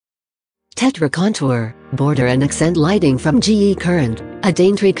Tetra Contour, border and accent lighting from GE Current, a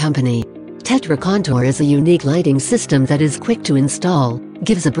Daintree company. Tetra Contour is a unique lighting system that is quick to install,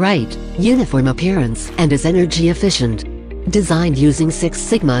 gives a bright, uniform appearance, and is energy efficient. Designed using Six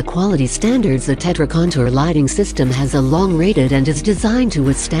Sigma quality standards, the Tetra Contour lighting system has a long rated and is designed to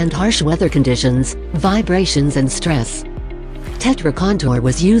withstand harsh weather conditions, vibrations and stress. Tetra Contour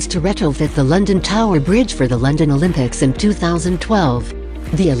was used to retrofit the London Tower Bridge for the London Olympics in 2012.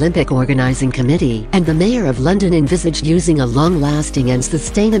 The Olympic Organizing Committee and the Mayor of London envisaged using a long-lasting and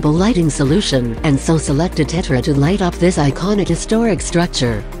sustainable lighting solution, and so selected Tetra to light up this iconic historic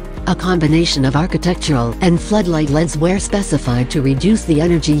structure. A combination of architectural and floodlight LEDs were specified to reduce the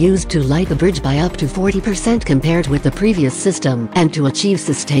energy used to light the bridge by up to 40% compared with the previous system, and to achieve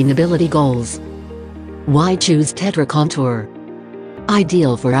sustainability goals. Why choose Tetra Contour?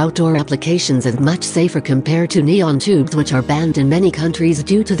 Ideal for outdoor applications and much safer compared to neon tubes, which are banned in many countries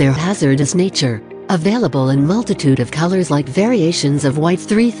due to their hazardous nature. Available in multitude of colors like variations of white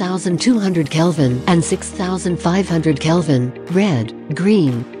 3200 Kelvin and 6500 Kelvin, red,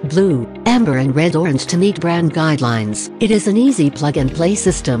 green, blue, amber and red-orange to meet brand guidelines. It is an easy plug-and-play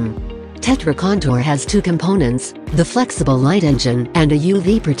system. Tetra Contour has two components, the flexible light engine and a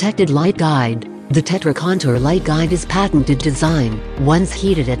UV-protected light guide. The Tetra Contour light guide is patented design. Once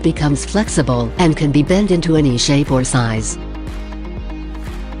heated, it becomes flexible and can be bent into any shape or size.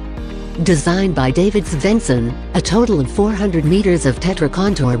 Designed by David Svensson, a total of 400 meters of Tetra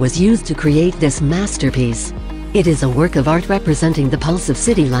Contour was used to create this masterpiece. It is a work of art representing the pulse of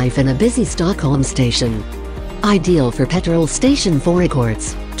city life in a busy Stockholm station. Ideal for petrol station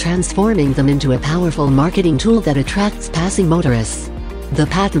forecourts, transforming them into a powerful marketing tool that attracts passing motorists. The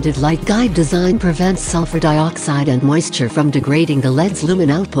patented light guide design prevents sulfur dioxide and moisture from degrading the LED's lumen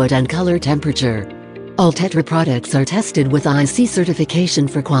output and color temperature. All Tetra products are tested with IC certification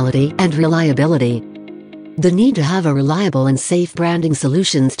for quality and reliability. The need to have a reliable and safe branding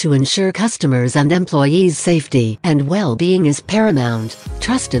solutions to ensure customers and employees' safety and well-being is paramount,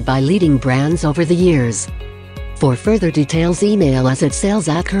 trusted by leading brands over the years. For further details, email us at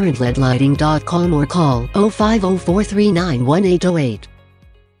sales@currentledlighting.com or call 0504391808.